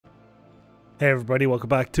Hey everybody, welcome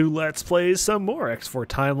back to Let's Play some more X4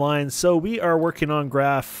 Timeline. So we are working on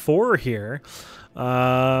graph 4 here.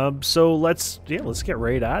 So let's get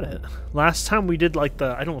right at it. Last time we did like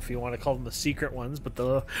I don't know if you want to call them the secret ones, but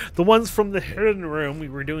the ones from the hidden room, we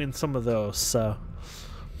were doing some of those, so.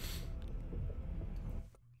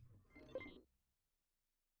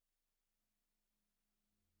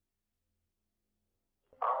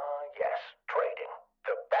 Yes, trading,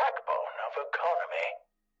 the backbone of economy.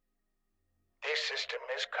 This system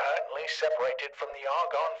is currently separated from the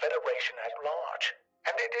Argon Federation at large,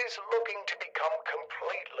 and it is looking to become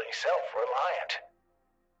completely self-reliant.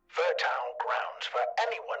 Fertile grounds for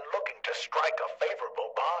anyone looking to strike a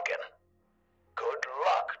favorable bargain. Good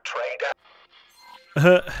luck, trader.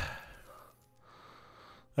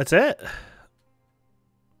 That's it.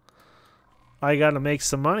 I gotta make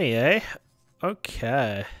some money, eh?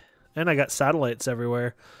 Okay. And I got satellites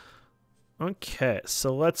everywhere. Okay,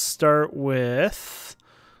 so let's start with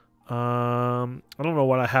I don't know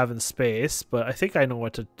what I have in space, but I think I know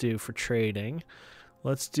what to do for trading.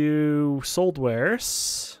 Let's do sold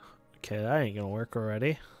wares. Okay, that ain't gonna work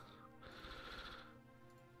already.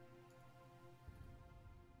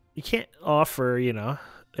 You can't offer, you know.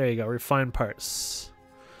 There you go, refined parts.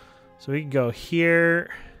 So we can go here.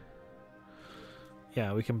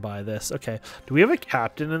 Yeah, we can buy this. Okay. Do we have a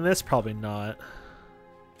captain in this? Probably not.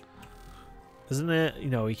 Isn't it? You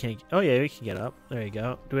know, we can't. Oh, yeah, we can get up. There you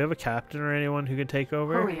go. Do we have a captain or anyone who can take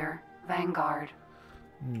over? Courier, Vanguard.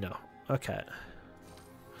 No. Okay.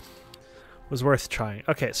 Was worth trying.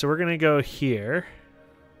 Okay, so we're going to go here.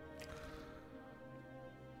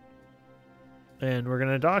 And we're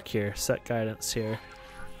going to dock here. Set guidance here.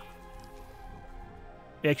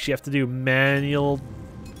 You actually have to do manual,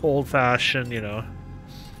 old-fashioned, you know.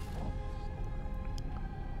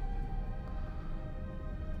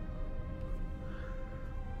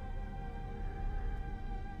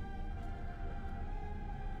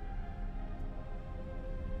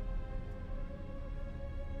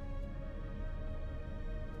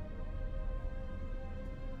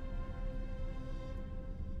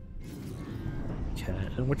 Okay,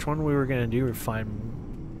 and which one we were going to do?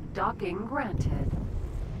 Refine. Docking granted.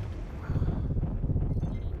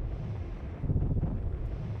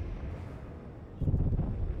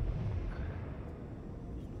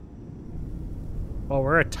 Well,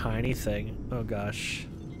 we're a tiny thing. Oh gosh.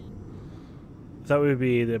 I thought we'd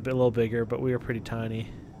be a little bigger, but we are pretty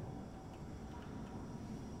tiny.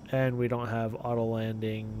 And we don't have auto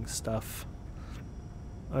landing stuff.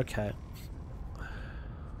 Okay.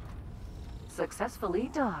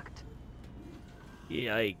 Successfully docked.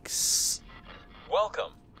 Yikes.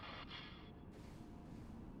 Welcome.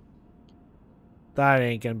 That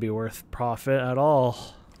ain't gonna be worth profit at all.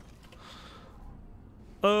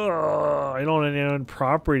 Oh, I don't own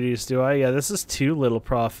properties, do I? Yeah, this is too little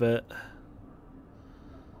profit.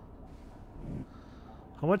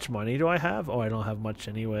 How much money do I have? Oh, I don't have much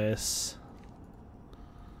anyways.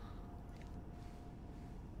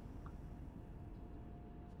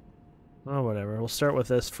 Oh, whatever. We'll start with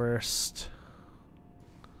this first.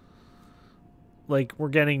 Like, we're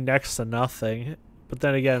getting next to nothing. But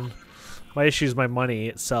then again, my issue is my money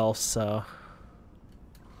itself, so...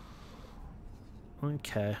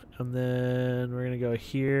 Okay, and then we're gonna go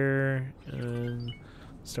here and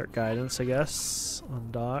start guidance, I guess,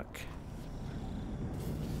 on dock.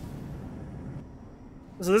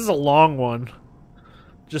 So this is a long one,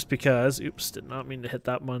 just because. Oops, did not mean to hit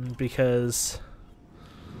that one because.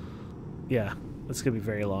 Yeah, it's gonna be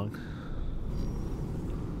very long.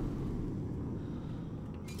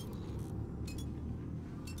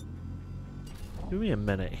 Give me a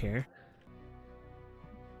minute here.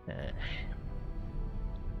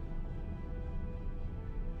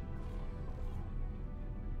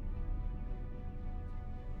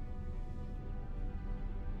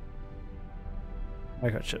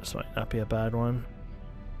 Microchips might not be a bad one.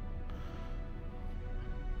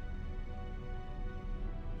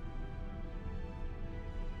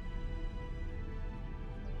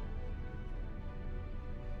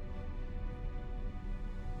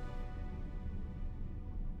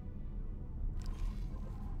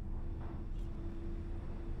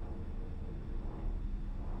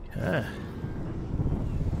 Okay.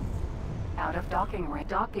 Out of docking rate.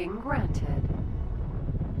 Docking granted.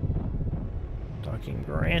 Docking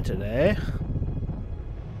granted, eh?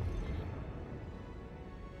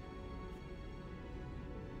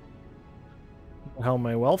 How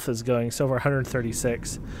my wealth is going. So over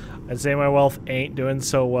 136. I'd say my wealth ain't doing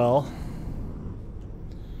so well.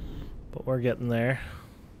 But we're getting there.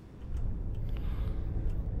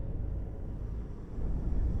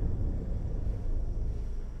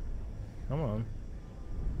 Come on.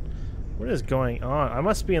 What is going on? I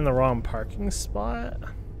must be in the wrong parking spot. I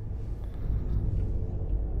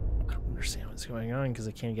don't understand what's going on because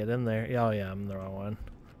I can't get in there. Oh yeah, I'm in the wrong one.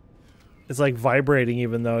 It's like vibrating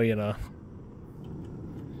even though, you know.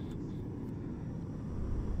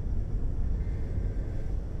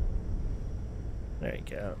 There you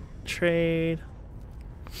go. Trade.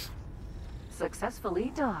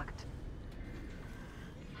 Successfully docked.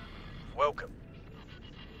 Welcome.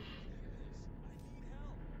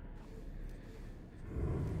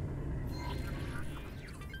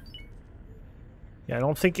 Yeah, I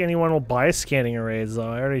don't think anyone will buy scanning arrays though.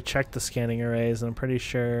 I already checked the scanning arrays and I'm pretty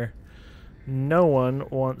sure no one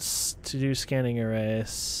wants to do scanning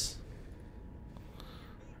arrays.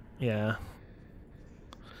 Yeah.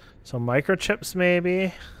 So microchips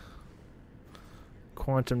maybe.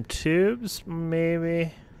 Quantum tubes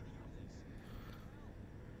maybe.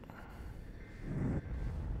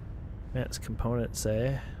 Advanced components,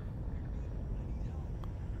 eh?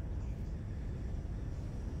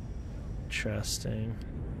 Interesting.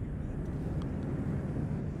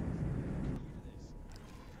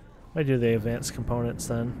 Why do the advanced components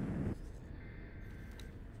then?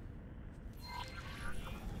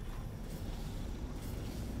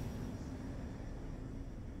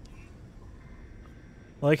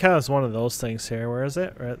 I like how it's one of those things here. Where is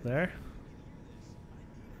it? Right there?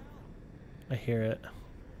 I hear it.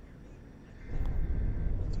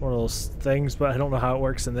 It's one of those things, but I don't know how it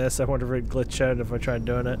works in this. I wonder if it'd glitch out if I tried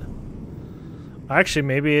doing it. Actually,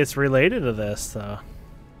 maybe it's related to this, though.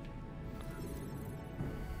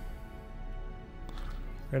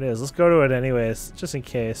 There it is. Let's go to it anyways, just in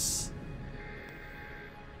case.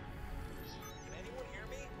 Can anyone hear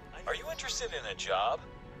me? Are you interested in a job?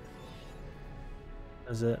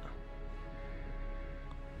 Is it?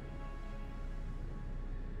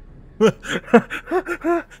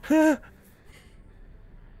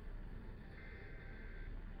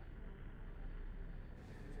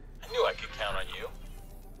 I knew I could count on you.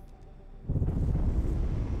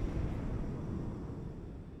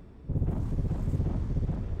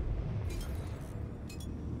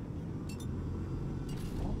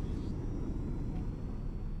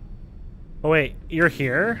 Oh wait, you're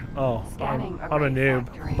here? Oh, Scanning I'm a array noob,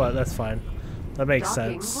 factory. but that's fine. That makes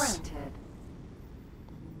Docking sense. granted.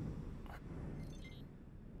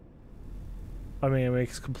 I mean, it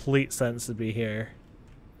makes complete sense to be here.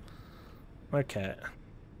 Okay.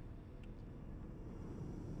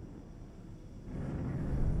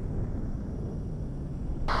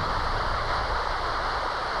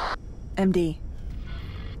 MD,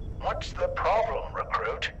 What's the problem,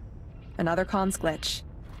 recruit? another comms glitch.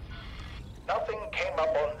 Nothing came up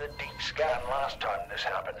on the deep scan last time this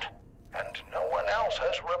happened, and no one else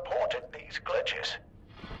has reported these glitches.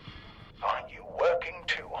 Are you working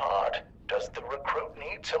too hard? Does the recruit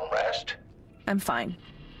need some rest? I'm fine.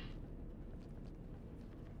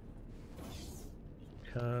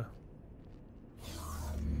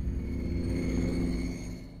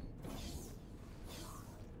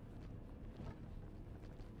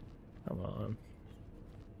 Come on.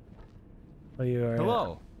 Oh, you are.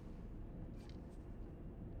 Hello.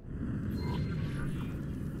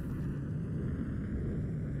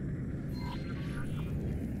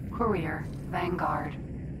 Courier, Vanguard.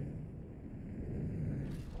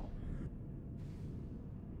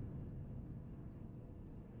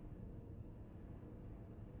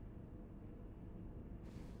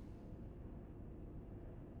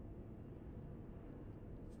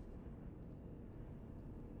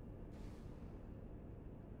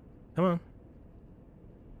 Come on.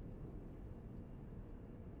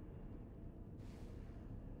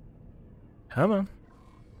 Come on.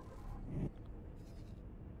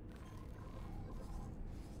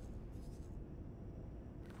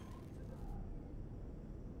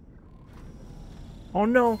 Oh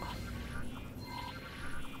no!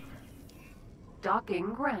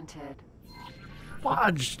 Docking granted.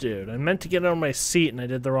 Fudge, dude. I meant to get on my seat and I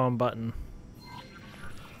did the wrong button.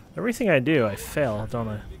 Everything I do, I fail, don't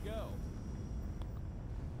I?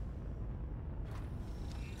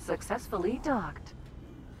 Successfully docked.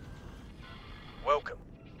 Welcome.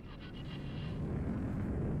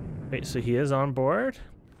 Wait, so he is on board?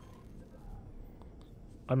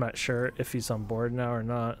 I'm not sure if he's on board now or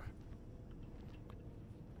not.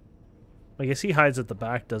 I guess he hides at the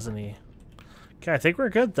back, doesn't he? Okay, I think we're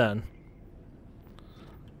good then.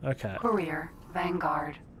 Okay, Courier,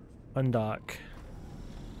 Vanguard. undock.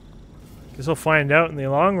 Guess we'll find out in the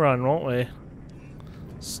long run, won't we?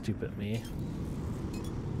 Stupid me.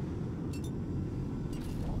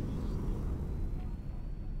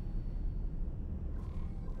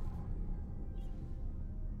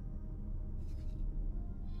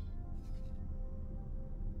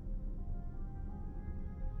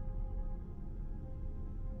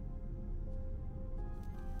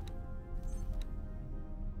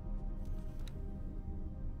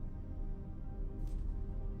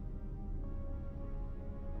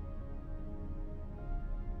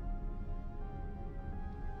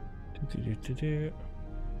 Do-do-do-do.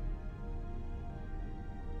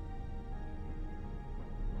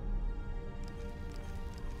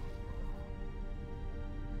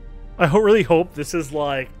 I really hope this is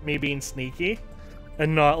like me being sneaky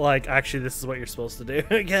and not like actually this is what you're supposed to do.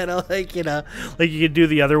 Again, like, you know, like you could do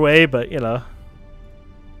the other way, but you know.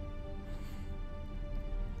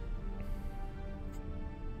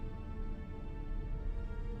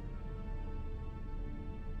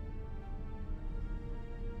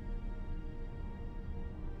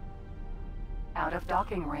 Out of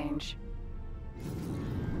docking range.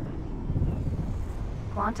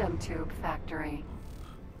 Quantum tube factory.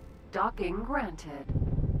 Docking granted.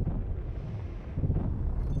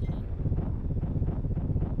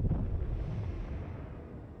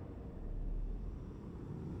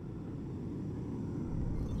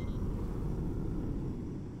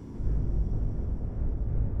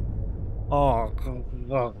 Oh,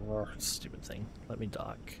 stupid thing. Let me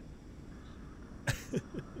dock.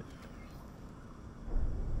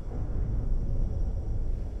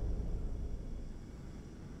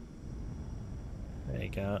 There you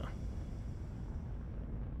go.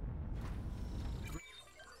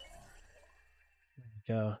 There you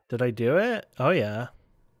go. Did I do it? Oh yeah.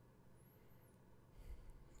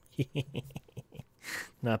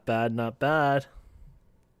 Not bad, not bad.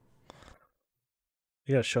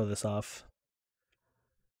 You gotta show this off.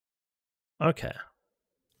 Okay.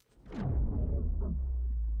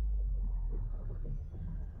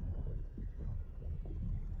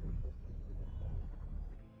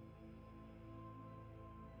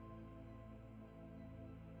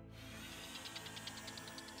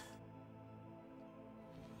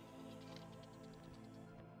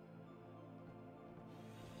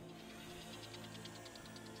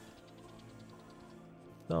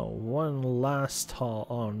 So one last haul.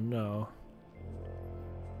 Oh no.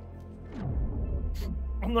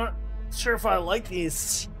 I'm not sure if I like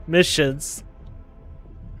these missions.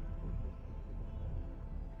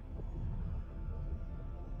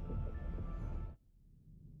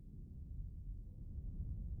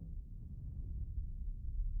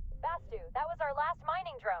 Bastu, that was our last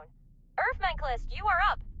mining drone. Earthmanklist, you are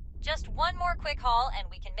up! Just one more quick haul and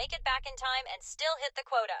we can make it back in time and still hit the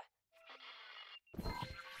quota.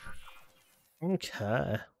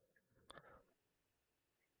 Okay.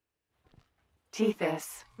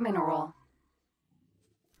 Tethys mineral.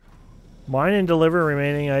 Mine and deliver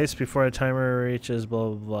remaining ice before a timer reaches blah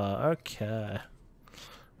blah blah. Okay.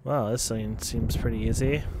 Wow, this thing seems pretty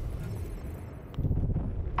easy.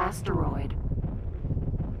 Asteroid.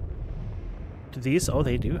 Do these? Oh,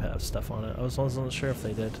 they do have stuff on it. I wasn't sure if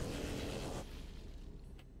they did.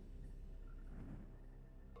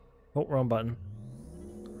 Oh, wrong button.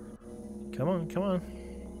 Come on, come on.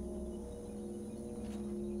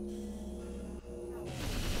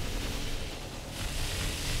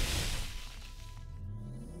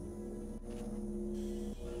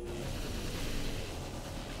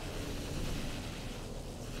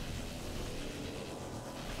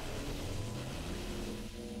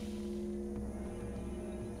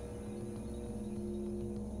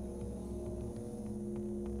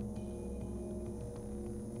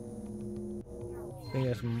 I think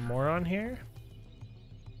there's more on here.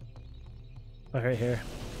 Oh, right here.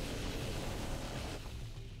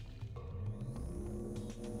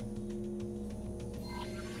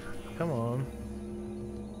 Come on.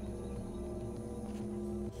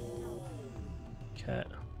 Okay.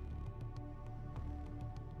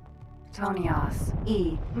 Tonias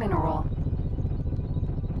E mineral.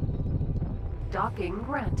 Docking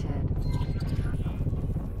granted.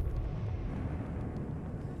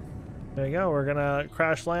 There you go. We're gonna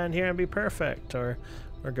crash land here and be perfect, or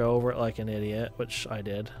go over it like an idiot, which I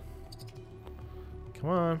did. Come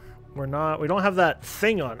on. We're not. We don't have that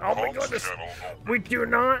thing on. Oh my goodness. We do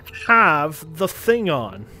not have the thing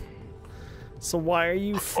on. So why are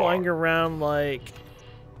you flying around like?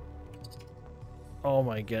 Oh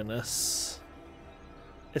my goodness.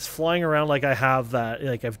 It's flying around like I have that.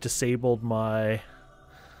 Like I've disabled my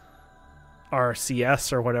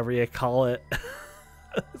RCS or whatever you call it.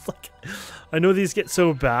 It's like, I know these get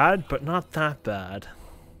so bad, but not that bad.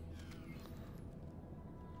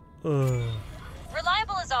 Ugh.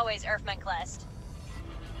 Reliable as always, Earthmanklist.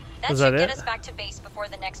 That Is should that get it? us back to base before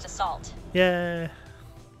the next assault. Yeah.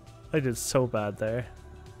 I did so bad there.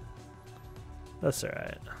 That's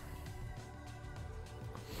alright.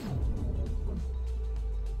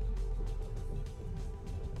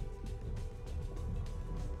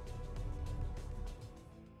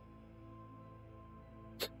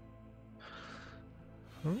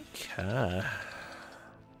 Okay.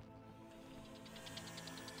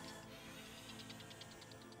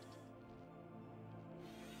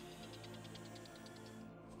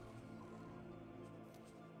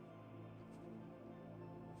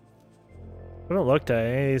 I haven't looked at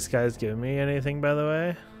any of these guys giving me anything, by the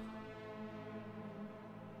way.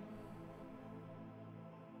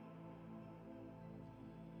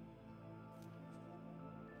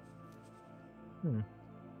 I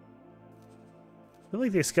feel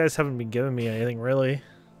like these guys haven't been giving me anything, really.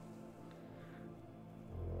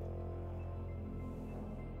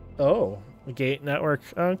 Oh, gate network.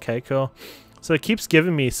 Okay, cool. So it keeps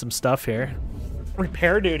giving me some stuff here.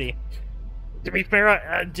 Repair duty. To be fair,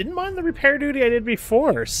 I didn't mind the repair duty I did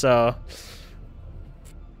before, so...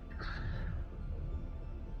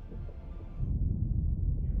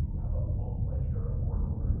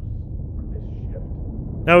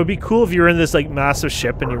 Now, it would be cool if you were in this, like, massive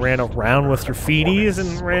ship and you ran around with your feeties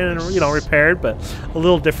and ran, you know, repaired, but a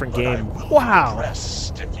little different game. Wow!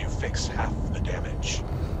 If you fix half the damage.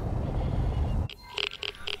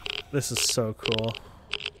 This is so cool.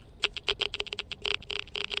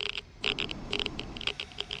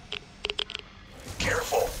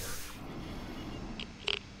 Careful.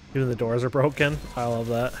 Even the doors are broken. I love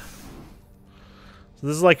that. So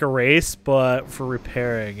this is like a race, but for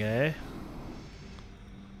repairing, eh?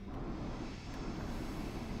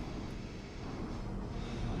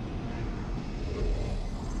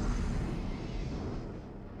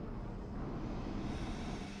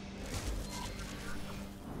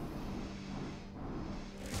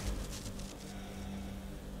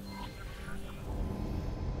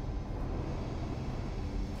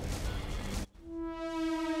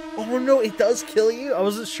 Oh no, it does kill you? I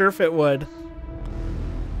wasn't sure if it would.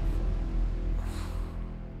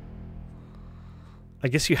 I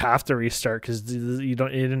guess you have to restart because you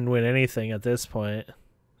didn't win anything at this point.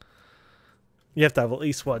 You have to have at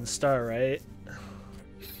least 1 star, right?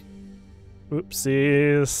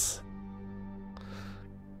 Oopsies.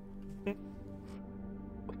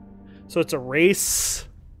 So it's a race,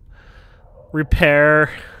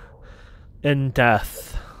 repair, and death.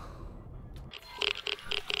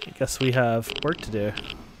 I guess we have work to do.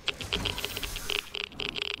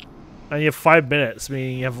 And you have 5 minutes,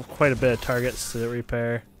 meaning you have quite a bit of targets to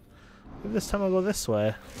repair. Maybe this time I'll go this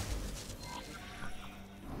way.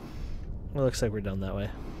 Well, it looks like we're done that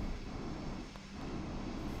way.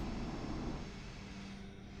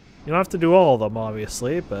 You don't have to do all of them,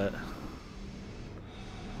 obviously, but...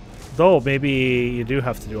 Though, maybe you do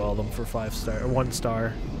have to do all of them for 5 star or 1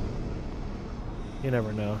 star. You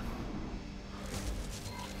never know.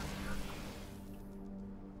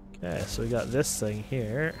 Okay, so we got this thing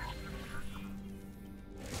here.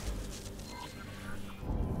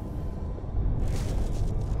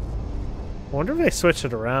 I wonder if they switch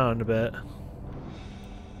it around a bit.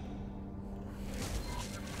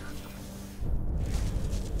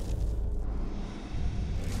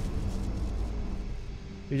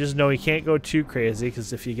 You just know you can't go too crazy,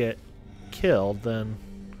 because if you get killed, then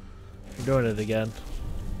you're doing it again.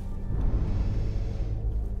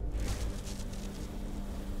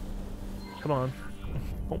 Come on.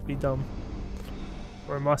 Don't be dumb.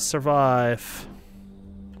 We must survive.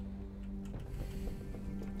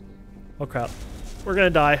 Oh crap. We're gonna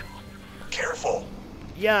die. Careful.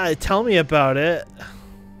 Yeah, tell me about it.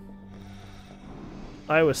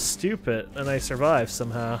 I was stupid and I survived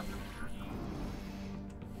somehow.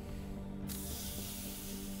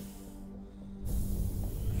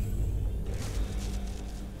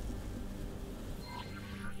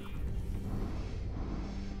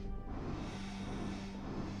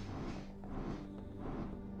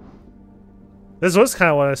 This was kind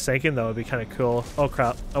of what I was thinking, though. It'd be kind of cool. Oh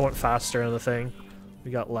crap, I went faster on the thing. We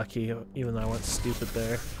got lucky, even though I went stupid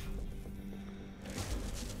there.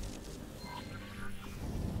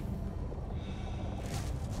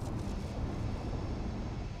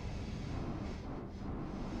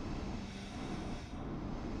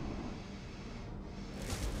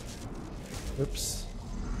 Oops.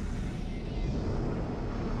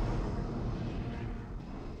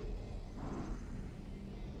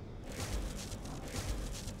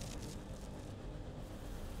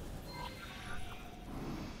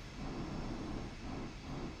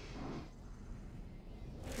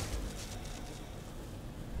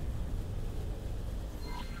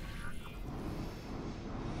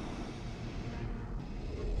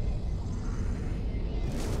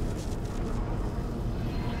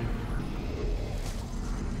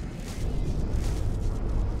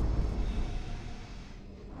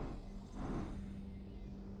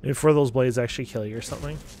 Before those blades actually kill you or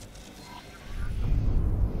something.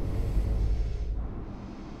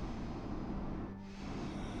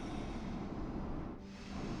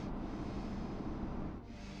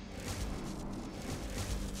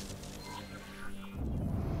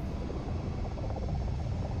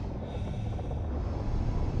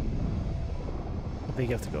 think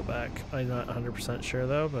you have to go back. I'm not 100% sure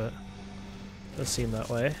though, but it does seem that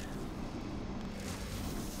way.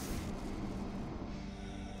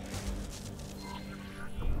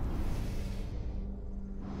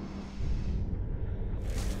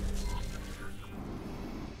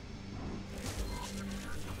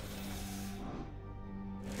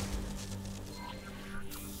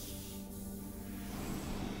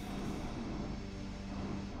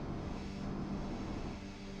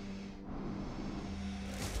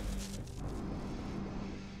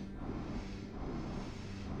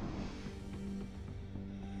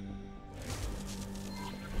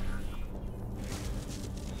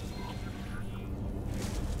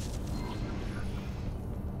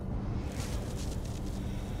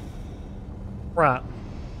 Crap.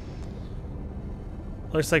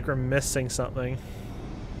 Looks like we're missing something.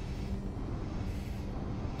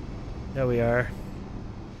 Yeah, we are.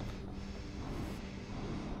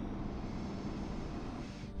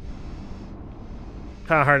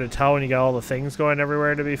 Kind of hard to tell when you got all the things going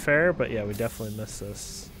everywhere, to be fair, but yeah, we definitely missed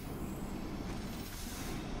this.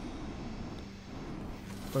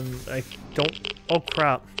 And I don't... Oh,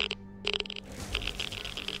 crap.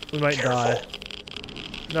 We might die.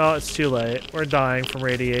 No, it's too late. We're dying from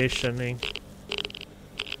radiation.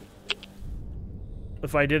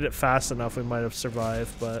 If I did it fast enough, we might have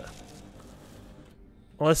survived, but...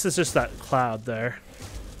 Unless it's just that cloud there.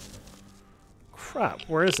 Crap,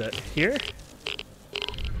 where is it? Here?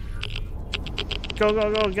 Go,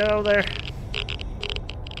 go, go, get out of there.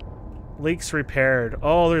 Leaks repaired.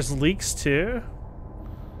 Oh, there's leaks too?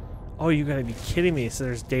 Oh, you gotta be kidding me. So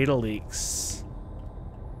there's data leaks.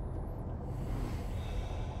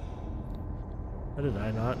 How did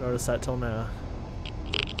I not notice that till now?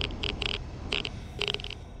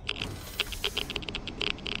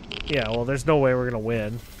 Yeah, well, there's no way we're gonna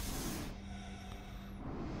win.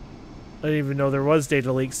 I didn't even know there was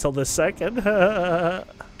data leaks till this second.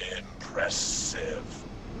 Impressive.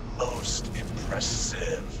 Most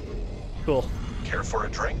impressive. Cool. Care for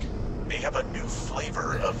a drink? They have a new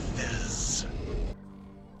flavor of fizz.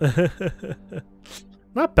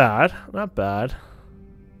 Not bad. Not bad.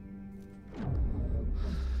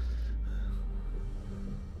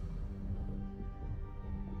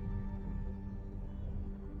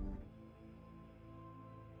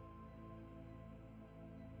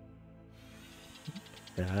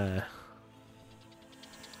 Yeah.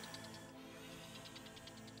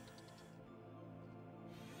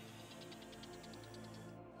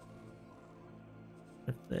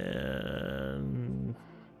 And then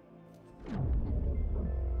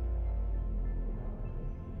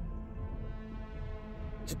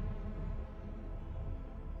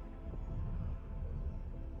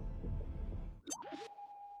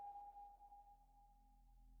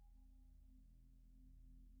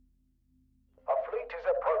A fleet is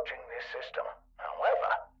approaching this system. However,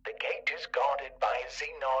 the gate is guarded by a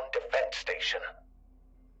Xenon defense station.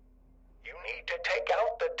 You need to take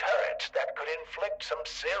out the turrets that could inflict some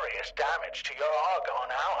serious damage to your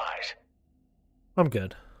Argon allies. I'm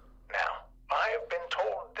good. Now, I have been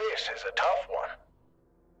told this is a tough one.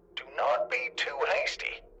 Do not be too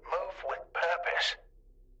hasty. Move with purpose.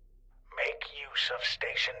 Make use of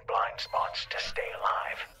station blind spots to stay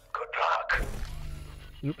alive. Good luck.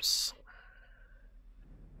 Oops.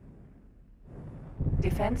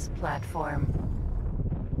 Defense platform.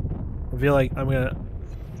 I feel like I'm gonna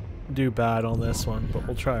do bad on this one, but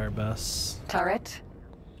we'll try our best. Turret.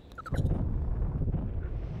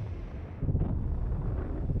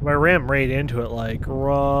 If I ram right into it, like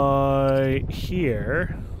right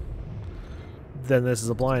here, then this is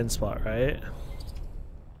a blind spot, right?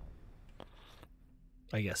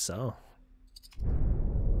 I guess so.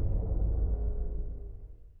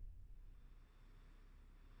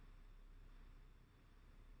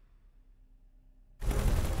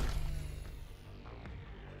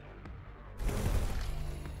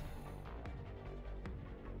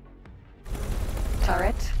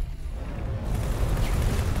 Turret.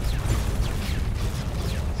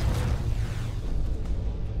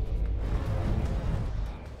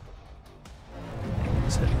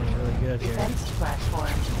 It's hitting me really good here. Defense platform.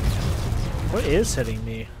 What is hitting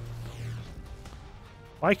me?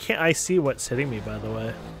 Why can't I see what's hitting me, by the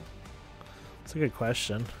way? It's a good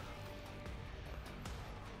question.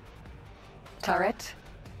 Turret.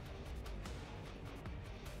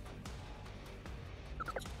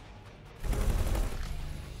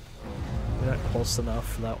 We're not close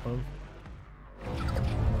enough for that one.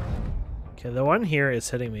 Okay, the one here is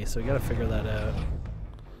hitting me, so we gotta figure that out.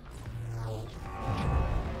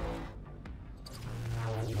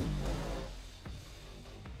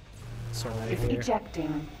 So right Is here.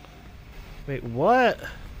 ejecting. Wait, what?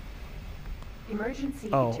 Emergency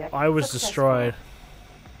Oh, eject I was successful. destroyed.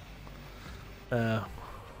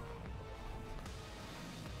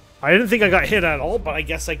 I didn't think I got hit at all, but I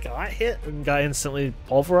guess I got hit and got instantly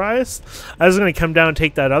pulverized. I was gonna come down and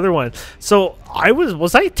take that other one. So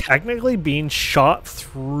was I technically being shot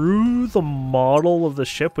through the model of the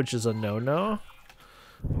ship, which is a no-no?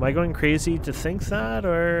 Am I going crazy to think that,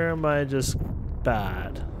 or am I just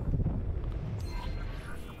bad?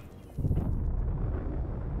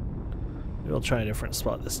 We'll try a different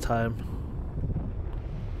spot this time.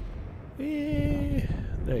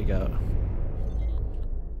 There you go.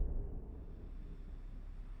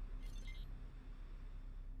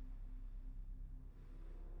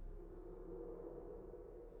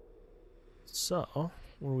 So,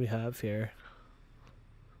 what do we have here?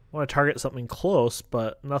 I want to target something close,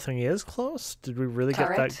 but nothing is close. Did we really get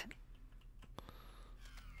that Turret.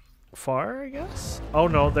 far, I guess? Oh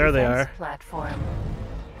no, there they Defense are. Platform.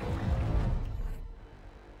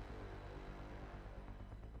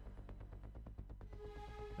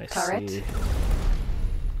 I Turret. see.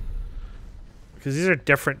 Because these are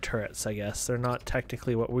different turrets, I guess. They're not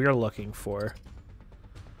technically what we are looking for.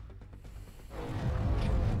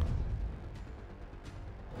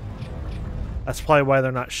 That's probably why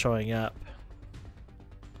they're not showing up.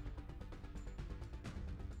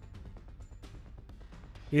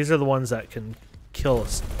 These are the ones that can kill a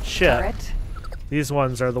ship. Turret. These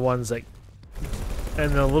ones are the ones that...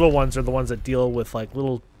 And the little ones are the ones that deal with like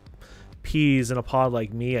little peas in a pod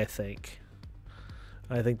like me, I think.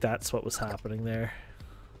 I think that's what was happening there.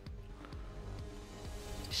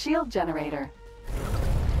 Shield generator.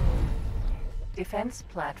 Defense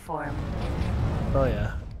platform. Oh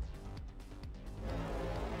yeah.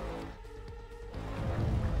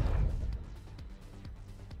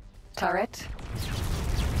 Turret.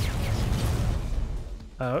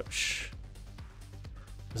 Ouch.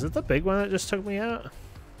 Is it the big one that just took me out?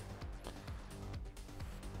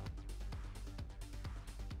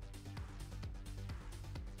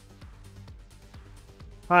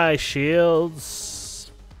 Hi,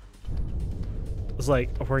 shields. It's like,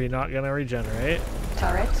 were you not gonna regenerate?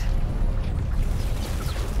 Turret.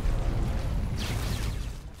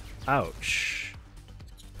 Ouch.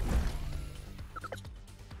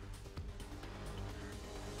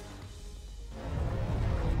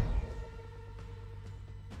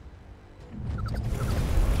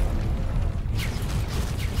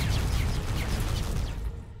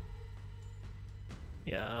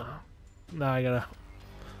 Yeah. Now I gotta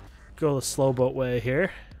go the slow boat way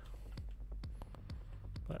here.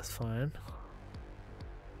 That's fine.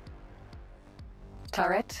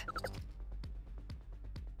 Turret.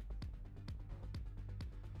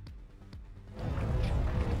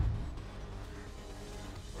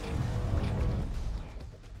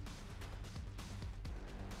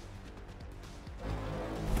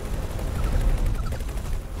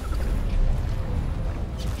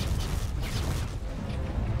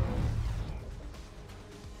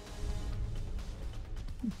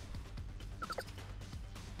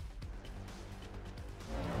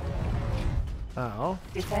 Ow.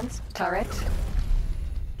 Defense turret.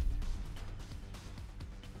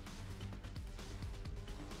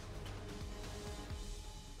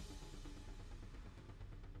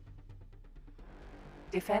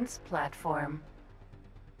 Defense platform.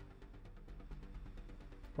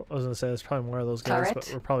 I was gonna say there's probably more of those guys, but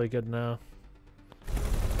Turret. we're probably good now.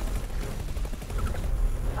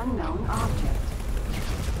 Unknown object.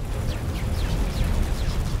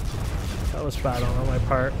 That was bad on my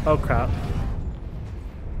part. Oh crap.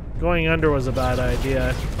 Going under was a bad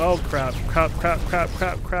idea. Oh crap, crap, crap, crap,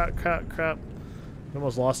 crap, crap, crap, crap. We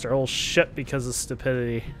almost lost our whole ship because of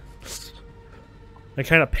stupidity. I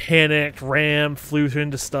kind of panicked, rammed, flew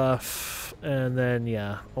into stuff, and then,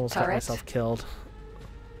 yeah, almost got Turret. myself killed.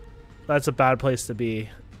 That's a bad place to be.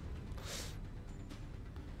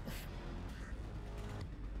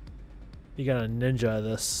 You gotta ninja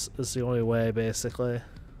this. Is the only way, basically.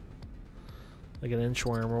 Like an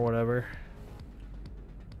inchworm or whatever.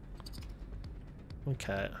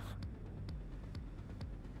 Okay.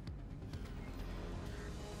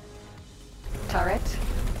 Turret.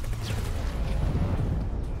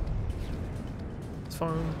 It's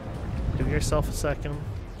fine. Give yourself a second.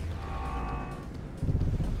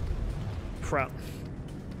 Crap.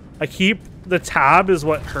 I keep... The tab is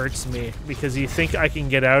what hurts me, because you think I can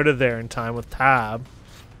get out of there in time with tab.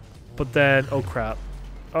 But then... Oh crap.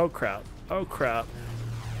 Oh crap. Oh crap.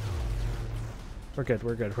 We're good,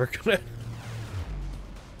 we're good, we're good.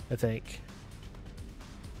 I think.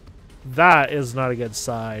 That is not a good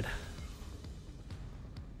side.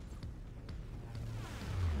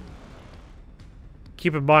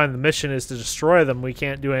 keep in mind the mission is to destroy them. We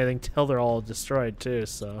can't do anything till they're all destroyed too,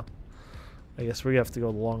 so I guess we have to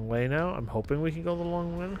go the long way now. I'm hoping we can go the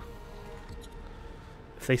long way.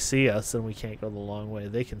 If they see us, then we can't go the long way.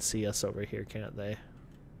 They can see us over here, can't they?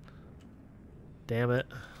 Damn it.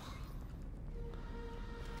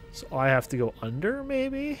 So I have to go under,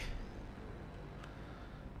 maybe?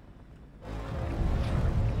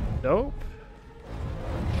 Nope.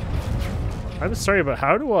 I'm sorry, but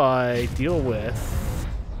how do I deal with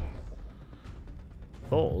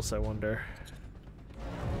those, I wonder?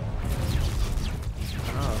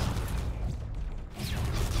 Oh.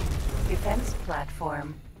 Defense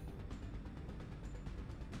platform.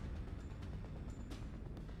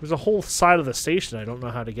 There's a whole side of the station I don't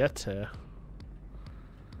know how to get to.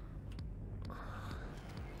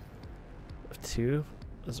 2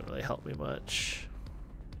 doesn't really help me much.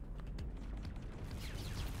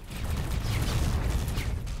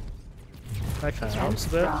 That kind of helps a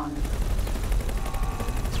bit. Wrong.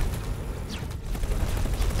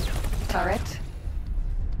 Turret.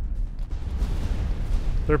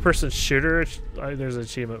 Third-person shooter. There's an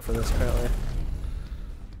achievement for this apparently.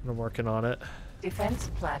 I'm working on it. Defense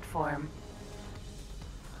platform.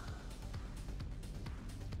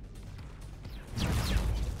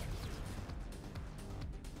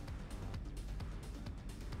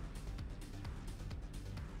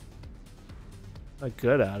 Not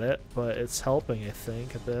good at it, but it's helping, I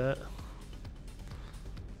think, a bit.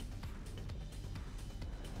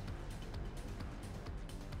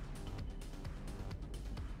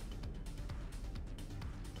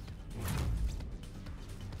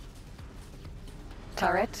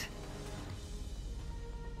 Turret.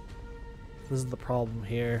 This is the problem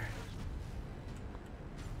here.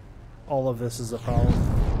 All of this is the problem.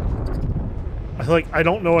 I feel like I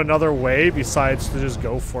don't know another way besides to just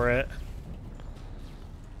go for it.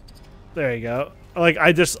 There you go. Like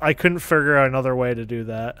I couldn't figure out another way to do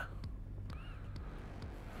that.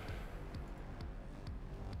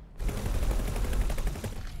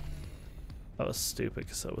 That was stupid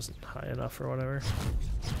because that wasn't high enough or whatever.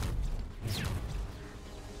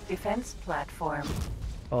 Defense platform.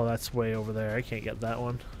 Oh, that's way over there. I can't get that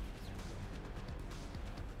one.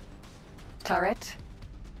 Turret.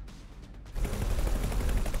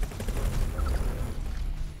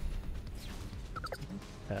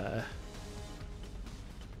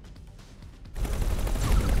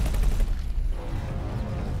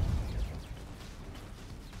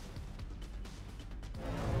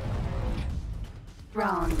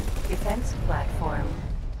 Ground. Defense platform.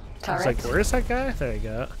 Turret. It's like, where's that guy? There you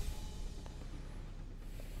go.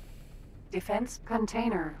 Defense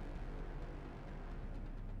container.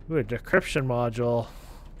 Ooh, a decryption module.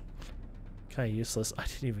 Kind of useless. I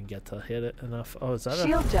didn't even get to hit it enough. Oh, is that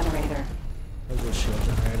Shield generator. That was a shield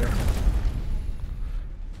generator.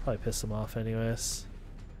 Probably piss him off anyways.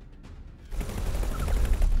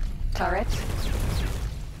 Turret.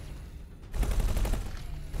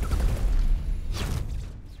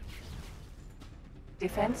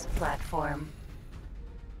 Defense platform.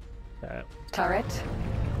 Okay. Turret.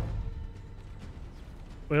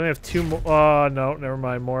 We only have 2 more. Oh, no, never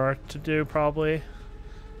mind. More to do, probably.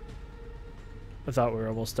 I thought we were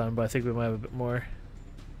almost done, but I think we might have a bit more.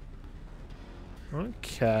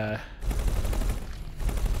 Okay.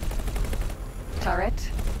 Turret.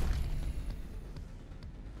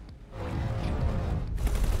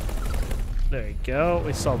 There you go.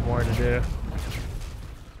 We still have more to do.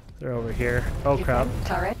 They're over here. Oh, crap.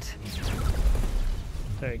 Turret.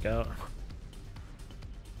 There you go.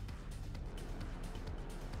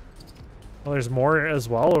 Well, there's more as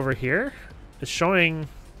well over here. It's showing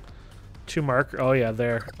 2 markers. Oh, yeah,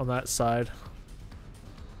 there on that side.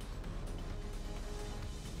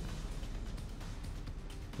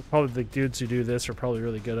 Probably the dudes who do this are probably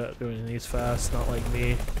really good at doing these fast, not like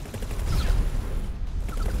me.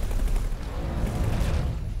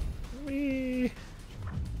 Whee!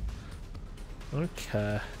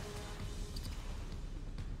 Okay.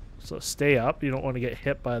 So stay up. You don't want to get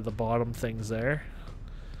hit by the bottom things there.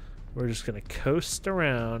 We're just going to coast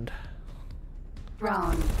around.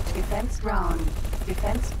 Ground. Defense ground.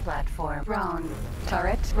 Defense platform. Ground.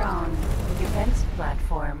 Turret. Ground. Defense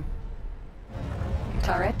platform.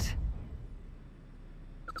 Turret.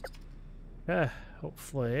 Yeah,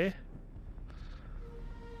 hopefully.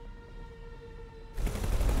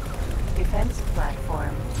 Defense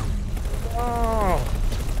platform. Oh!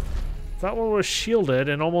 That one was shielded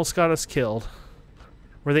and almost got us killed.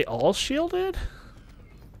 Were they all shielded?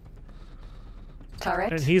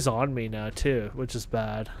 Turret. And he's on me now too, which is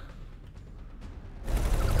bad.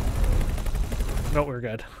 No, we're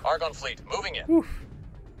good. Argon fleet, moving in. Whew.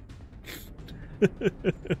 In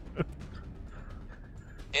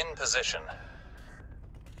position.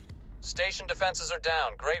 Station defenses are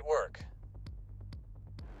down. Great work.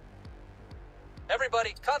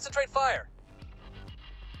 Everybody, concentrate fire.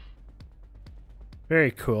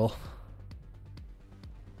 Very cool.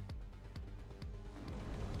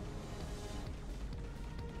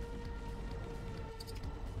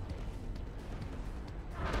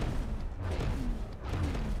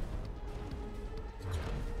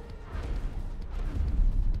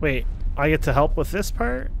 Wait, I get to help with this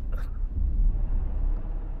part?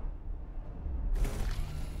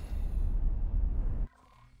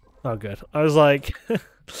 Oh, good. I was like...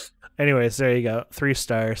 Anyways, there you go. 3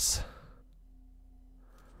 stars.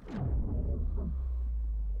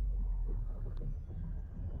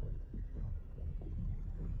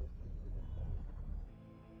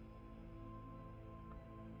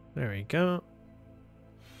 There we go.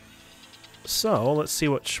 So, let's see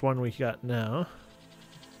which one we got now.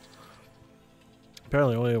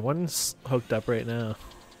 Apparently only one's hooked up right now.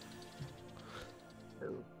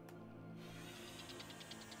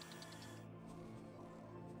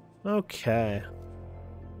 Okay.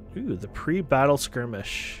 Ooh, the pre-battle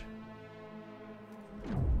skirmish.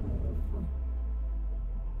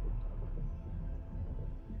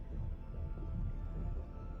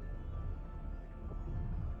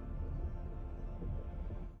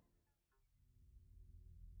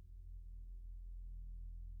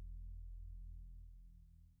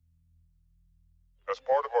 As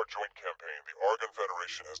part of our joint campaign, the Argon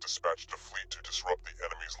Federation has dispatched a fleet to disrupt the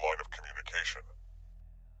enemy's line of communication.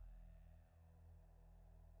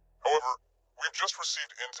 However, we've just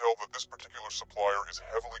received intel that this particular supplier is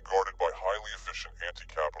heavily guarded by highly efficient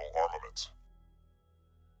anti-capital armaments.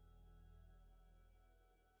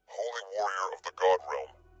 Holy warrior of the God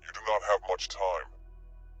Realm, you do not have much time.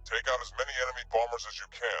 Take out as many enemy bombers as you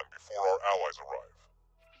can before our allies arrive.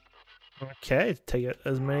 Okay, take out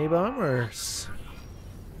as many bombers.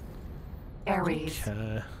 Ares.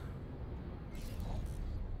 Okay.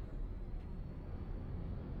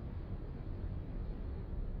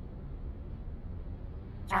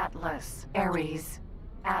 Atlas. Ares.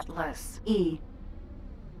 Atlas. E.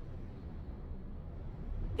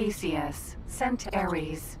 Theseus.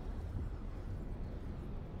 Ares.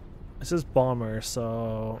 This is bomber,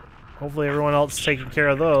 so hopefully everyone else is taking care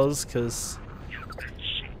of those, because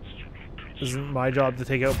isn't my job to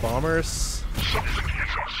take out bombers?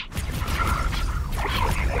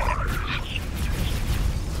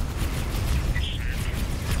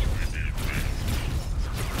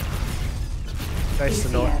 Nice to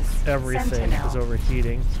know everything is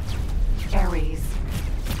overheating. Ares.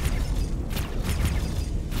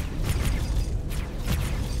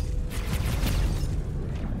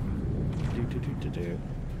 Do.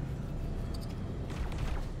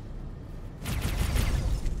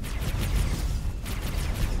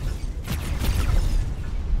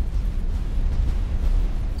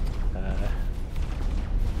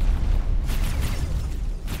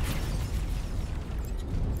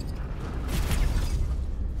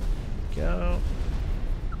 Go.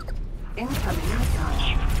 Incoming missile.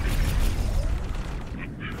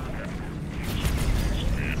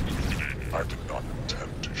 I did not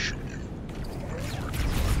intend to shoot you.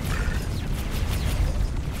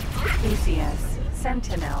 Theseus.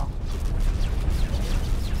 Sentinel.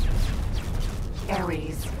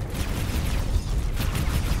 Ares.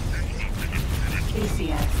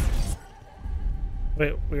 Theseus.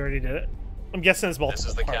 Wait, we already did it? I'm guessing it's multiple This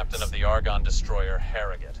is the parts. captain of the Argon destroyer,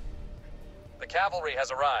 Harrogate. The cavalry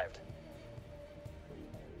has arrived.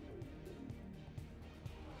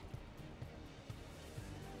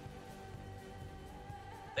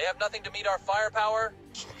 They have nothing to meet our firepower.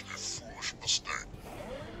 Such a foolish mistake.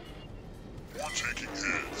 We're taking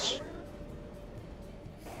his.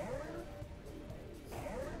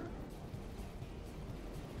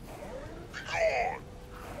 Be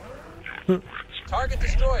gone! Target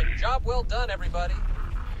destroyed. Job well done, everybody.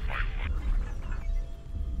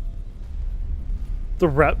 The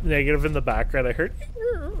rep negative in the background, I heard.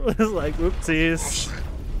 It was like, whoopsies.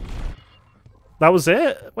 That was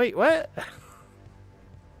it? Wait, what?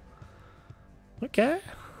 Okay.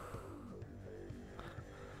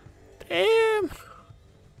 Damn.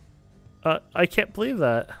 I can't believe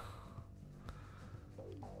that.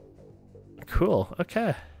 Cool,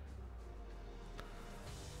 okay.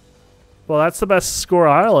 Well, that's the best score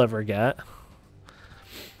I'll ever get.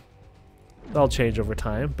 That'll change over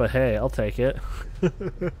time, but hey, I'll take it.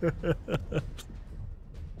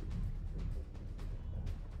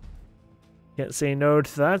 Can't say no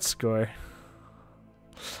to that score.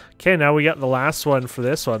 Okay, now we got the last one for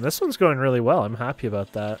this one. This one's going really well. I'm happy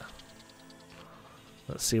about that.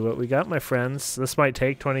 Let's see what we got, my friends. This might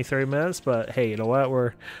take 20-30 minutes, but hey, you know what?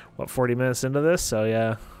 We're, 40 minutes into this, so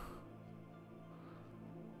yeah.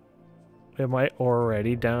 We might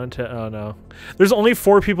already down to... Oh, no. There's only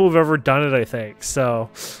 4 people who've ever done it, I think. So,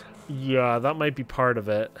 yeah, that might be part of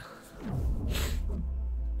it.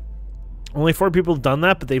 Only 4 people have done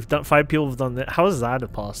that, but they've done 5 people have done that. How is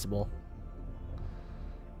that possible?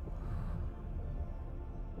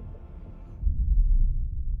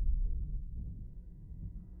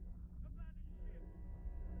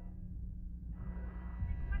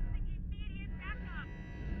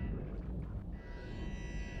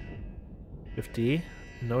 Shift D?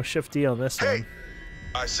 No Shift D on this one.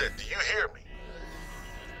 I said, do you hear me?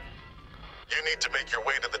 You need to make your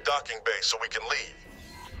way to the docking bay so we can leave.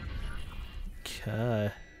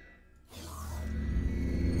 Okay.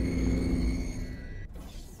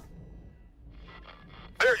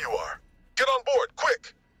 There you are. Get on board,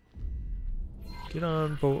 quick! Get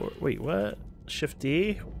on board. Wait, what? Shift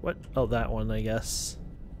D? What? Oh, that one, I guess.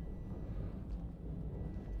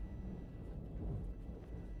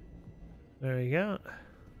 There you go.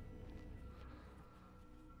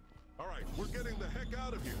 All right, we're getting the heck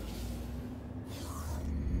out of here.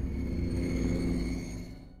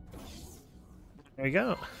 There you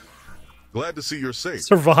go. Glad to see you're safe.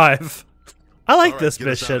 Survive. I like All right, this get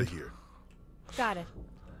us out mission. of here. Got it.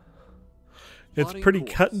 It's Plotting pretty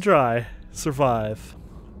course. cut and dry. Survive.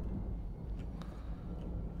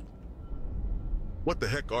 What the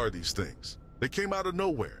heck are these things? They came out of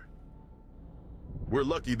nowhere. We're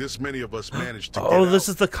lucky this many of us managed to get Oh, this out.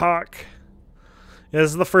 is the cock. Yeah,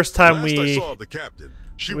 this is the first time Last I we saw of the captain,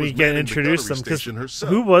 she we was get manning introduced the them. gunnery Because station herself.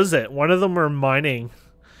 who was it? One of them were mining.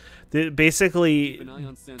 Basically, Keep an eye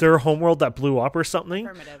on Santa. their homeworld that blew up or something.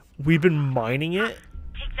 Affirmative. We've been mining it,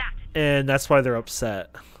 and that's why they're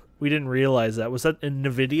upset. We didn't realize that. Was that in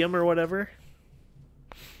Nvidium or whatever?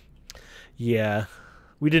 Yeah,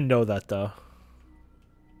 we didn't know that though.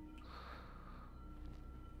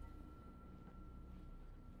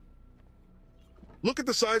 Look at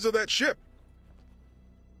the size of that ship.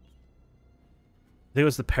 I think it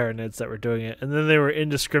was the Paranids that were doing it, and then they were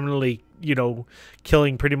indiscriminately, you know,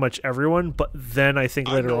 killing pretty much everyone. But then I think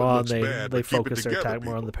I later know it on looks they bad, but keep it focused their together, attack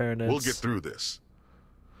more on the people. Paranids. We'll get through this.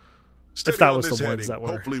 Steady that on was this the ones heading. that were-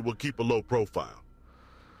 Hopefully we'll keep a low profile.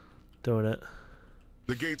 doing it.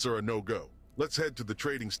 The gates are a no-go. Let's head to the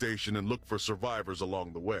trading station and look for survivors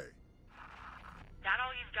along the way. That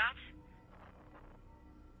all you've got?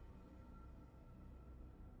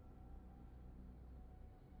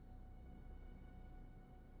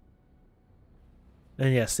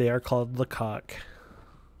 And yes, they are called the cock.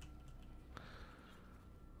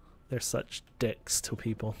 They're such dicks to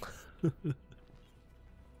people.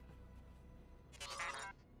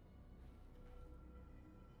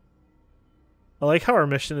 I like how our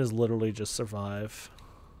mission is literally just survive.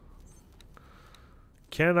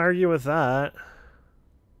 Can't argue with that.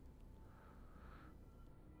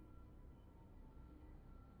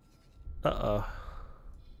 Uh-oh.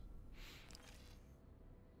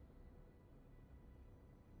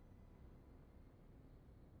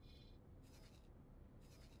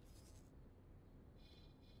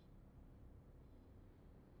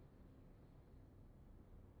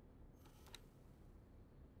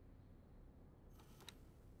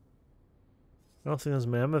 I don't think this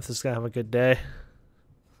mammoth is going to have a good day.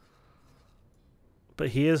 But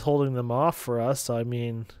he is holding them off for us, so I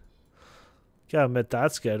mean... Gotta admit,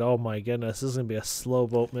 that's good. Oh my goodness, this is going to be a slow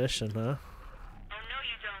boat mission, huh? Oh, no,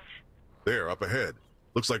 you don't. There, up ahead.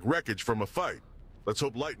 Looks like wreckage from a fight. Let's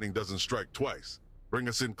hope lightning doesn't strike twice. Bring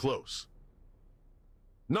us in close.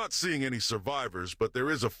 Not seeing any survivors, but there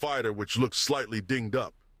is a fighter which looks slightly dinged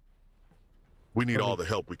up. We need all the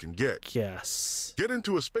help we can get. Yes. Get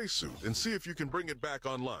into a spacesuit and see if you can bring it back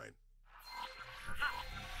online.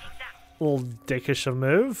 A little dickish a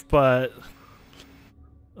move, but...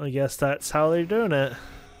 I guess that's how they're doing it.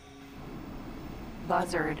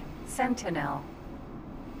 Buzzard. Sentinel.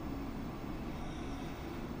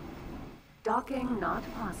 Docking not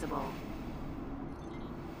possible.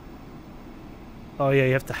 Oh yeah,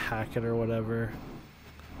 you have to hack it or whatever.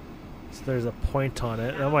 So there's a point on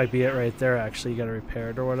it. That might be it right there, actually. You gotta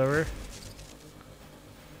repair it or whatever. I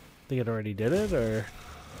think it already did it, or...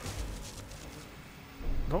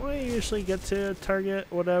 Don't I usually get to target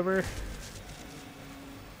whatever?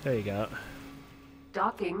 There you go.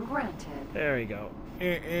 Docking granted. There you go.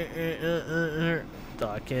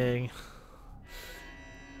 Docking.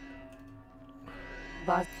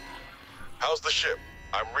 Buzz. How's the ship?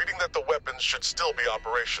 I'm reading that the weapons should still be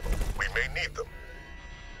operational. We may need them.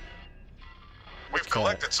 We've Okay.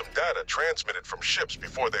 collected some data transmitted from ships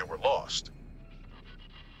before they were lost.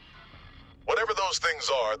 Whatever those things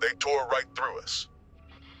are, they tore right through us.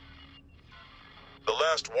 The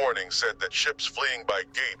last warning said that ships fleeing by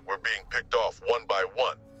gate were being picked off one by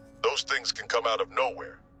one. Those things can come out of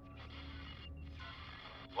nowhere.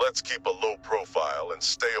 Let's keep a low profile and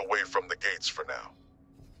stay away from the gates for now.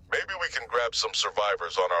 Maybe we can grab some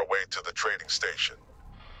survivors on our way to the trading station.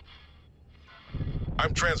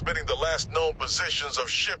 I'm transmitting the last known positions of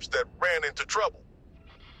ships that ran into trouble.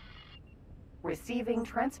 Receiving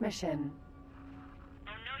transmission.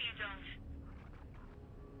 Oh no, you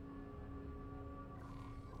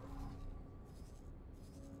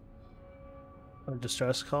don't. A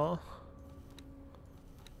distress call.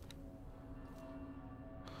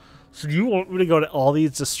 So do you want me to go to all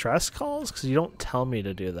these distress calls? Because you don't tell me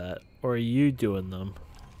to do that. Or are you doing them?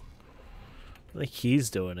 I think he's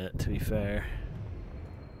doing it, to be fair.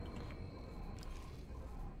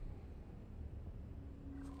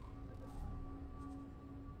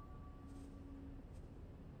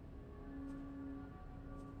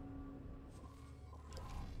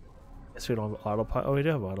 Guess we don't have autopilot. Oh, we do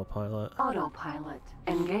have autopilot. Autopilot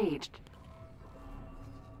engaged.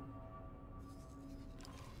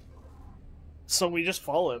 So we just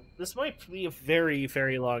follow him. This might be a very,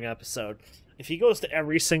 very long episode. If he goes to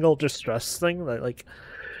every single distress thing, like,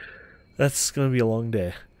 that's gonna be a long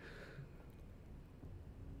day.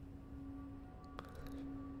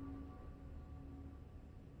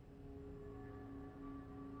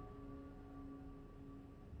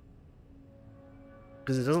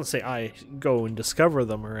 Because it doesn't say I go and discover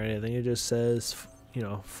them or anything. It just says, you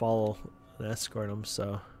know, follow and escort them.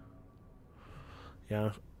 So,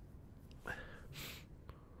 yeah.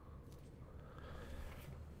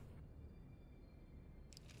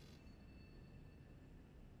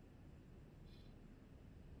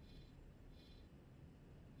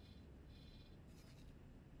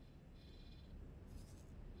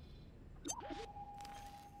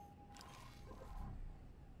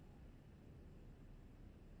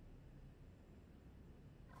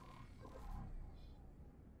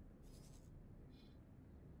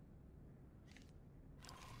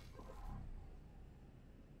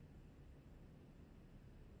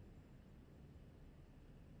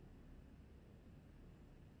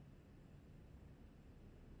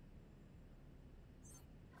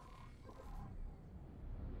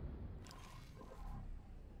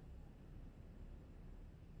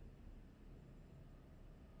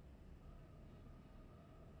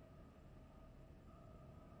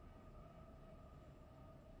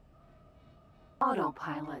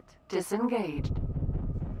 Autopilot disengaged.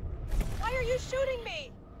 Why are you shooting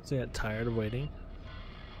me? So you got tired of waiting?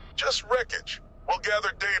 Just wreckage. We'll gather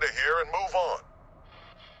data here and move on.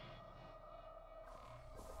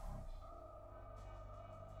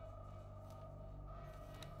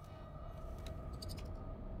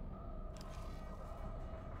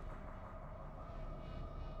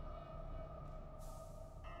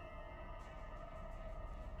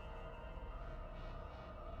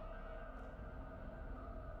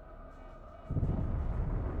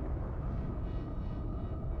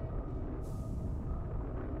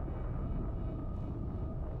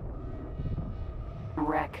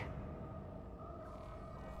 Wreck.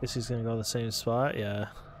 Guess he's gonna go to the same spot, yeah.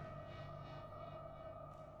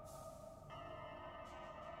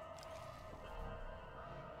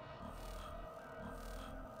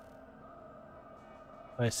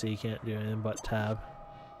 I see, you can't do anything but tab.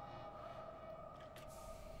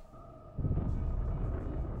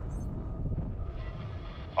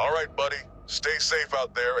 All right, buddy. Stay safe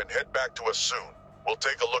out there and head back to us soon. We'll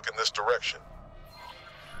take a look in this direction.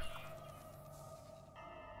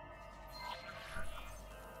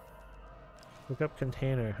 Look up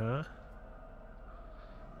container, huh?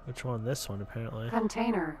 Which one? This one, apparently.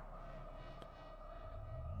 Container.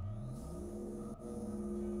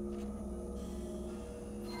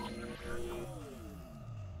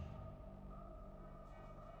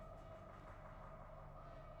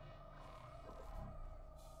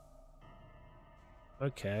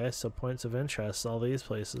 Okay, so points of interest, all these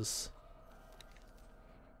places.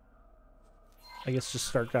 I guess just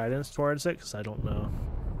start guidance towards it, because I don't know.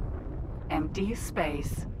 Empty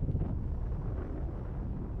space.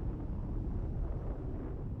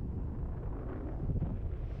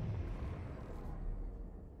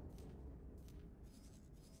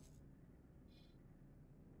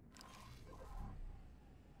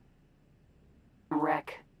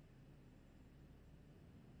 Wreck.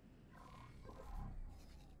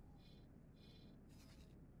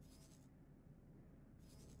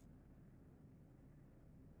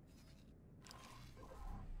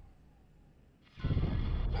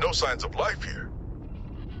 No signs of life here.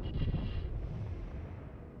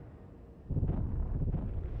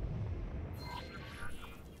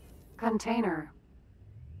 Container.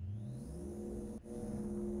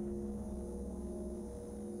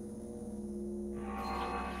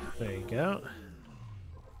 There you go.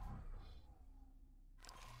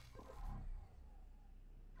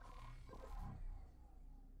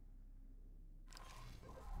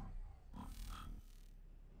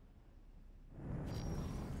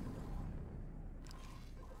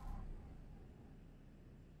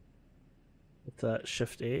 What's that?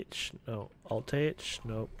 Shift H? No. Alt H?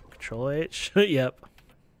 Nope. Control H? Yep.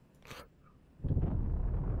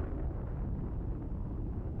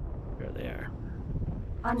 There they are.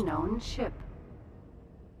 Unknown ship.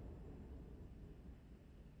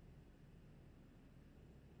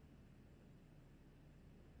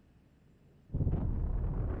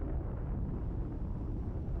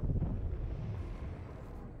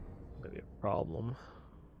 Maybe a problem.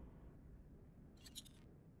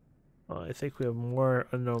 I think we have more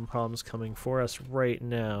unknown problems coming for us right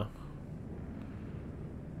now.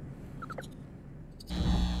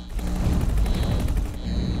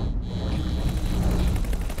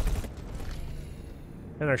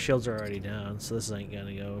 And our shields are already down, so this ain't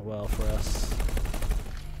gonna go well for us.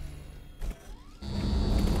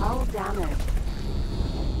 Hull damage.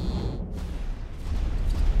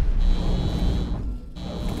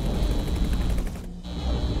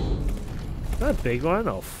 Is that a big one?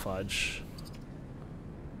 Oh, fudge.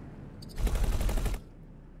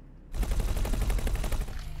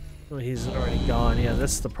 Oh, he's already gone. Yeah,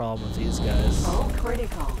 that's the problem with these guys. Oh,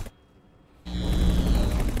 critical.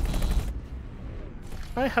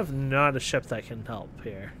 I have not a ship that can help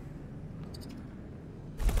here.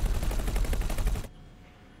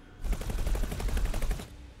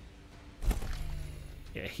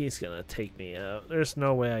 Yeah, he's gonna take me out. There's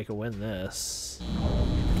no way I can win this.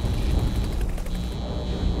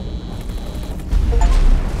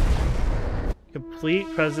 Complete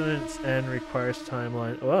President's End requires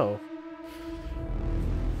timeline. Whoa.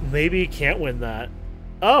 Maybe you can't win that.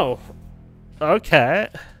 Oh. Okay.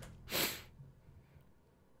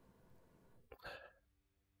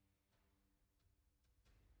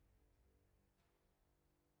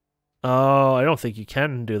 Oh, I don't think you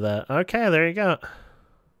can do that. Okay, there you go.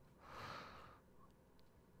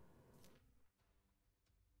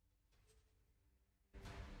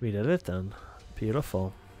 We did it then.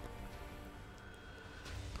 Beautiful.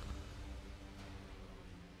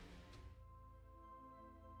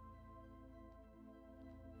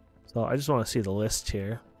 So I just want to see the list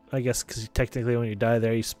here. I guess because technically when you die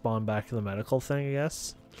there, you spawn back to the medical thing, I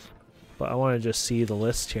guess. But I want to just see the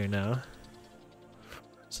list here now.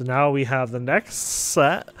 So now we have the next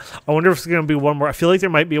set. I wonder if it's going to be one more. I feel like there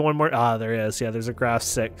might be one more. Ah, there is. Yeah, there's a graph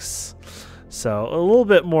 6. So a little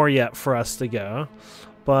bit more yet for us to go.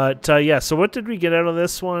 But yeah, so what did we get out of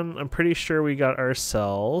this one? I'm pretty sure we got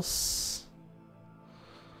ourselves.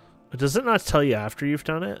 Does it not tell you after you've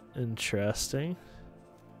done it? Interesting.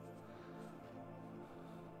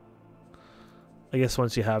 I guess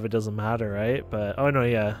once you have it, doesn't matter, right? But, oh no,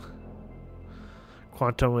 yeah.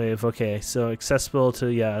 Quantum wave, okay. So accessible to,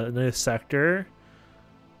 yeah, a new sector.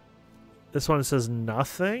 This one says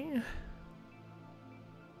nothing.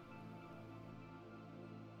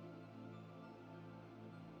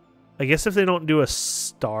 I guess if they don't do a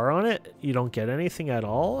star on it, you don't get anything at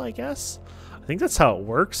all, I guess. I think that's how it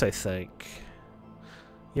works, I think.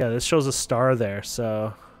 Yeah, this shows a star there,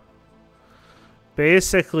 so...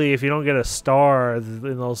 Basically, if you don't get a star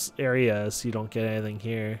in those areas, you don't get anything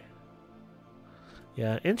here.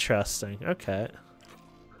 Yeah, interesting. Okay.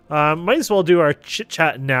 Might as well do our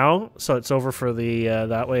chit-chat now, so it's over for the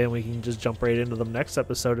that way, and we can just jump right into the next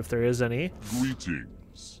episode if there is any.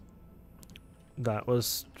 Greetings. That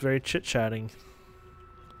was very chit-chatting.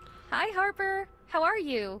 Hi, Harper. How are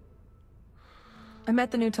you? I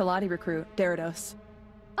met the new Talati recruit, Deridos.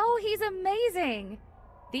 Oh, he's amazing.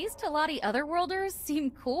 These Talati Otherworlders seem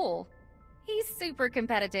cool. He's super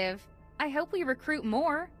competitive. I hope we recruit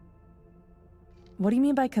more. What do you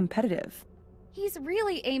mean by competitive? He's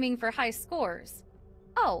really aiming for high scores.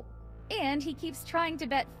 Oh, and he keeps trying to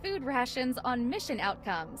bet food rations on mission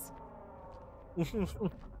outcomes.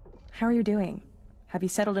 How are you doing? Have you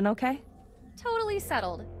settled in okay? Totally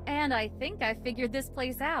settled, and I think I figured this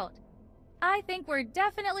place out. I think we're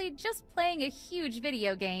definitely just playing a huge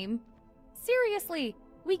video game. Seriously,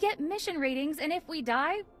 we get mission ratings, and if we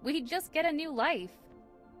die, we just get a new life.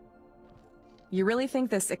 You really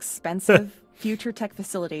think this expensive future tech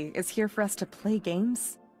facility is here for us to play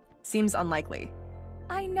games? Seems unlikely.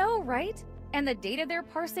 I know, right? And the data they're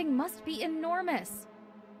parsing must be enormous.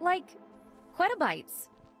 Like, quettabytes.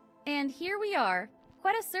 And here we are,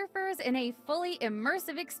 Quetta surfers in a fully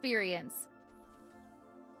immersive experience.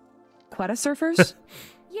 Quetta surfers?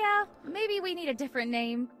 Yeah, maybe we need a different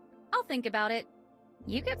name. I'll think about it.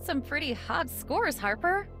 You get some pretty hot scores,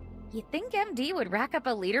 Harper. You think MD would rack up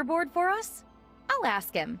a leaderboard for us? I'll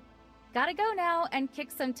ask him. Gotta go now and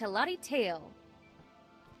kick some Telati tail.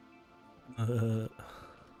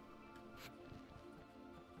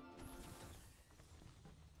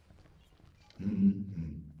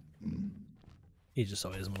 He just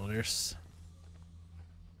always monitors.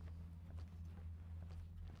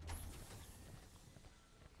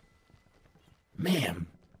 Ma'am,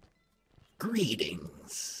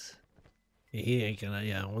 greetings. He ain't gonna,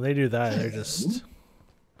 yeah, when they do that, they're just...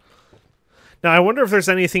 Now, I wonder if there's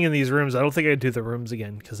anything in these rooms. I don't think I'd do the rooms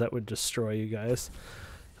again, because that would destroy you guys.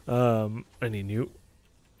 Any new...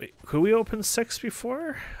 Wait, could we open 6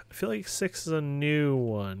 before? I feel like 6 is a new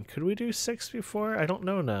one. Could we do 6 before? I don't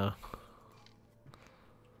know now.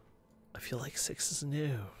 I feel like 6 is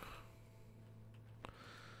new.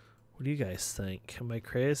 What do you guys think? Am I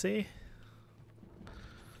crazy?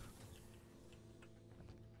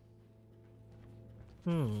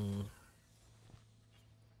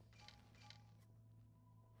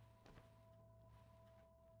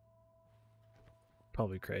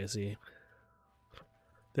 Probably crazy.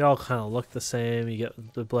 They all kind of look the same. You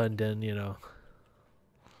get the blend in, you know.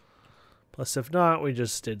 Plus, if not, we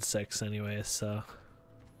just did 6 anyway, so.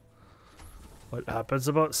 What happens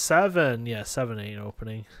about 7? Yeah, 7 ain't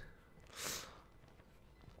opening.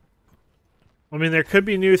 I mean, there could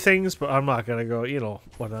be new things, but I'm not gonna go, you know,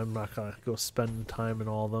 I'm not gonna go spend time in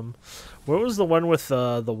all of them. What was the one with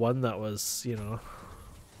the one that was, you know,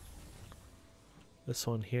 this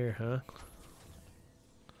one here, huh?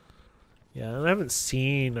 Yeah, and I haven't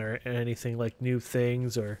seen or anything like new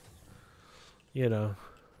things or, you know,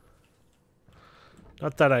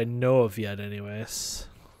 not that I know of yet anyways.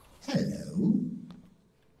 Hello.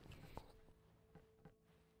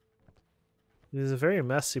 He's a very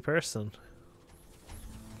messy person.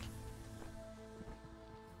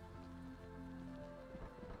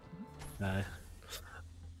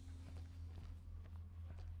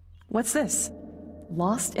 What's this?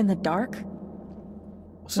 Lost in the dark?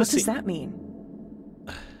 What does that mean?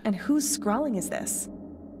 And whose scrawling is this?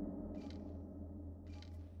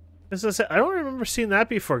 I don't remember seeing that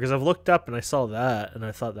before because I've looked up and I saw that and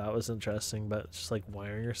I thought that was interesting, but it's just like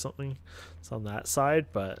wiring or something. It's on that side,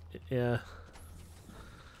 but yeah.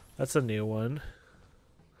 That's a new one.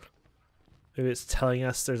 Maybe it's telling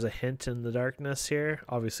us there's a hint in the darkness here.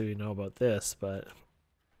 Obviously we know about this, but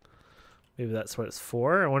maybe that's what it's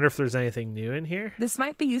for. I wonder if there's anything new in here. This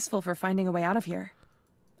might be useful for finding a way out of here.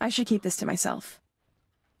 I should keep this to myself.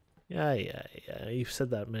 Yeah. You've said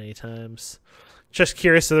that many times. Just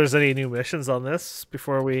curious if there's any new missions on this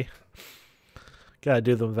before we gotta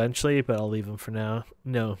do them eventually, but I'll leave them for now.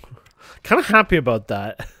 No. Kind of happy about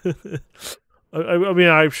that. I mean,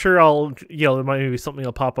 I'm sure there might be something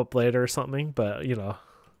will pop up later or something, but, you know.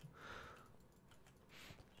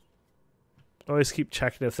 Always keep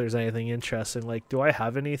checking if there's anything interesting. Like, do I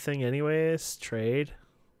have anything anyways? Trade?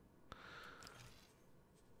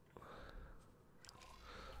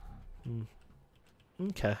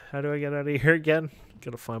 Okay, how do I get out of here again?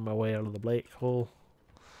 Gotta find my way out of the black hole.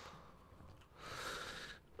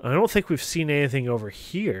 I don't think we've seen anything over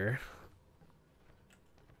here.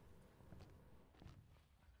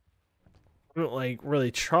 I haven't, like,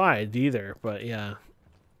 really tried either, but yeah.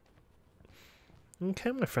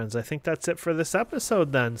 Okay, my friends, I think that's it for this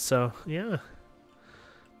episode then, so yeah.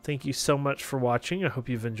 Thank you so much for watching. I hope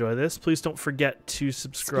you've enjoyed this. Please don't forget to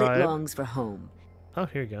subscribe. Split longs for home. Oh,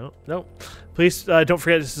 here you go. No. Please don't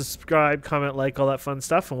forget to subscribe, comment, like, all that fun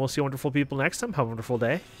stuff, and we'll see wonderful people next time. Have a wonderful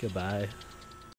day. Goodbye.